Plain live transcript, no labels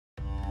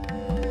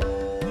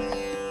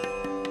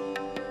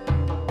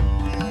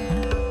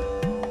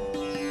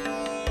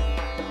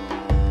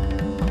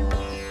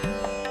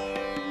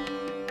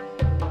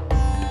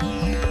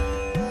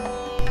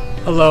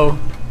Hello,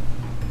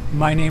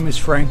 my name is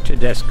Frank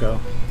Tedesco.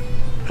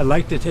 I'd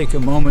like to take a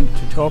moment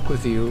to talk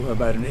with you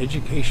about an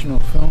educational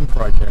film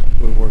project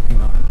we're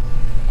working on.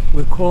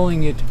 We're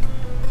calling it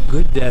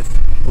Good Death,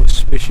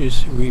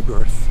 Auspicious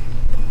Rebirth.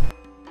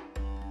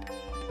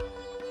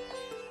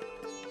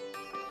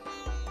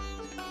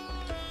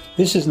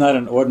 This is not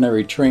an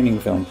ordinary training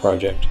film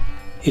project.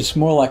 It's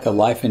more like a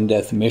life and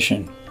death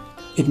mission.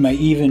 It may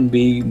even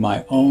be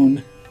my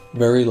own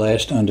very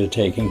last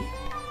undertaking.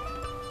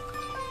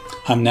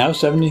 I'm now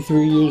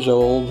 73 years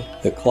old,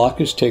 the clock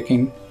is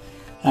ticking.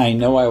 I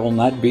know I will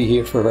not be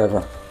here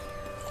forever.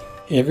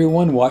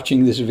 Everyone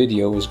watching this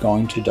video is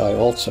going to die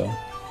also,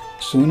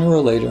 sooner or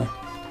later,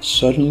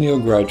 suddenly or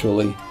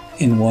gradually,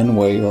 in one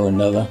way or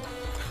another.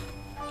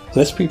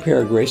 Let's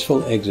prepare a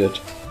graceful exit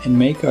and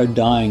make our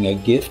dying a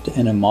gift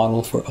and a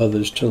model for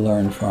others to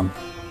learn from.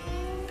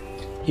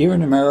 Here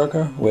in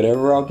America,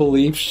 whatever our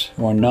beliefs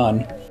or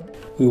none,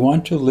 we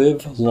want to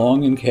live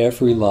long and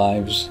carefree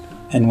lives,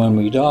 and when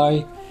we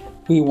die,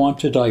 we want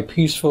to die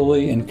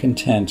peacefully and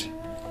content.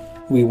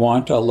 We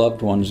want our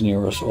loved ones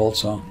near us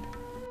also.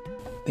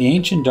 The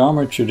ancient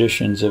Dharma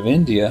traditions of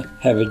India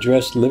have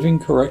addressed living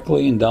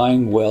correctly and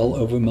dying well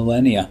over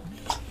millennia.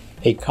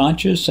 A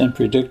conscious and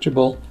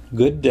predictable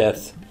good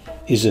death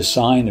is a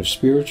sign of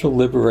spiritual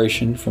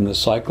liberation from the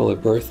cycle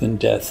of birth and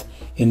death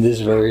in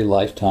this very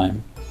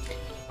lifetime.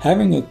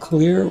 Having a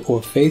clear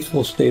or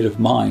faithful state of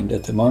mind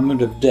at the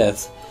moment of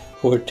death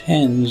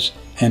portends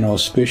an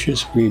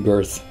auspicious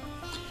rebirth.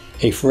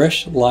 A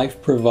fresh life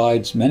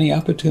provides many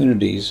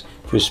opportunities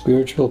for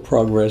spiritual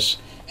progress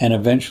and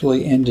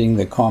eventually ending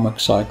the karmic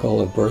cycle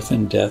of birth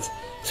and death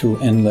through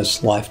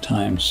endless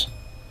lifetimes.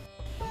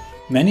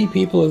 Many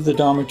people of the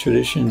Dharma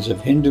traditions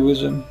of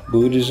Hinduism,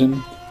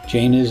 Buddhism,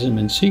 Jainism,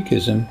 and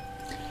Sikhism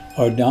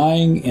are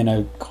dying in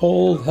a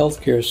cold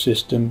healthcare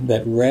system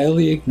that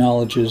rarely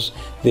acknowledges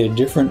their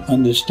different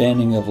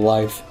understanding of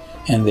life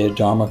and their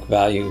dharmic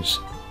values.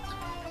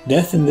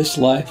 Death in this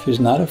life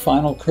is not a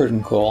final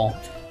curtain call,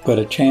 but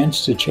a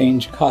chance to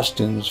change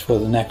costumes for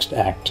the next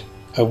act,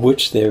 of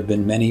which there have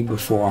been many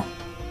before.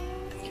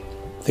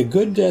 The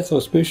Good Death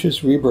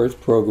Auspicious Rebirth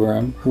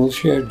program will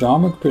share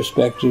dharmic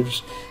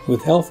perspectives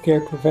with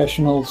healthcare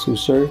professionals who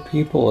serve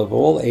people of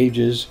all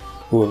ages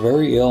who are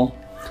very ill,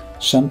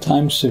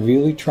 sometimes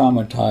severely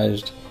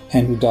traumatized,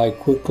 and who die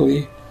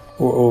quickly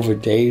or over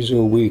days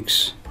or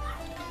weeks.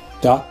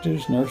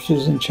 Doctors,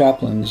 nurses, and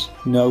chaplains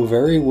know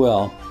very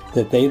well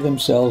that they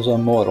themselves are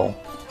mortal,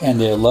 and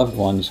their loved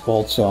ones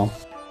also.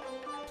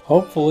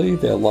 Hopefully,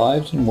 their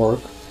lives and work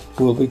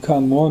will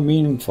become more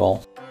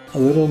meaningful, a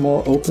little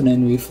more open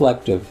and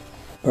reflective,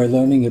 by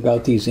learning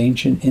about these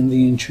ancient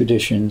Indian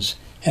traditions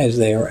as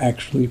they are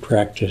actually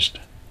practiced.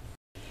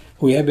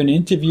 We have been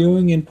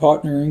interviewing and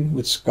partnering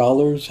with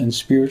scholars and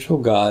spiritual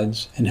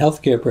guides and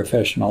healthcare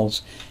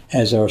professionals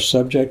as our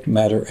subject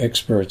matter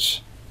experts.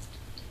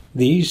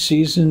 These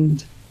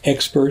seasoned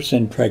experts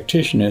and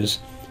practitioners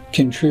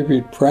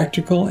contribute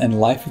practical and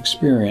life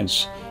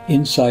experience,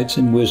 insights,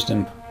 and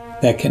wisdom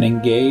that can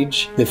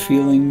engage the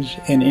feelings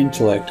and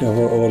intellect of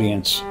our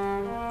audience.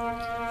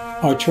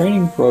 Our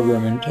training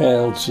program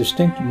entails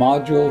distinct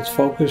modules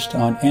focused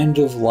on end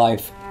of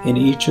life in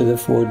each of the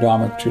four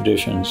Dharmic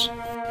traditions.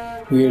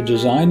 We are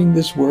designing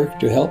this work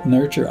to help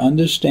nurture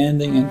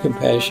understanding and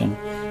compassion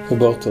for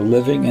both the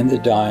living and the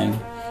dying,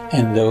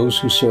 and those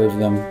who serve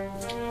them.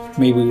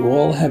 May we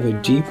all have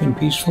a deep and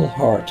peaceful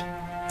heart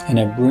and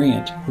a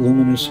brilliant,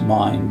 luminous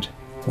mind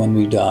when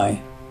we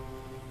die.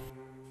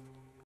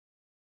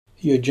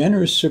 Your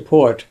generous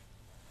support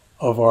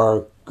of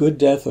our Good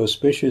Death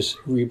Auspicious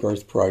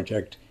Rebirth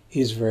project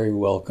is very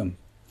welcome.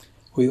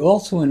 We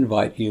also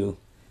invite you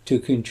to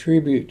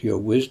contribute your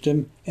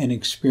wisdom and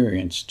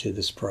experience to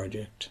this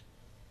project.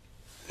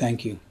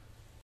 Thank you.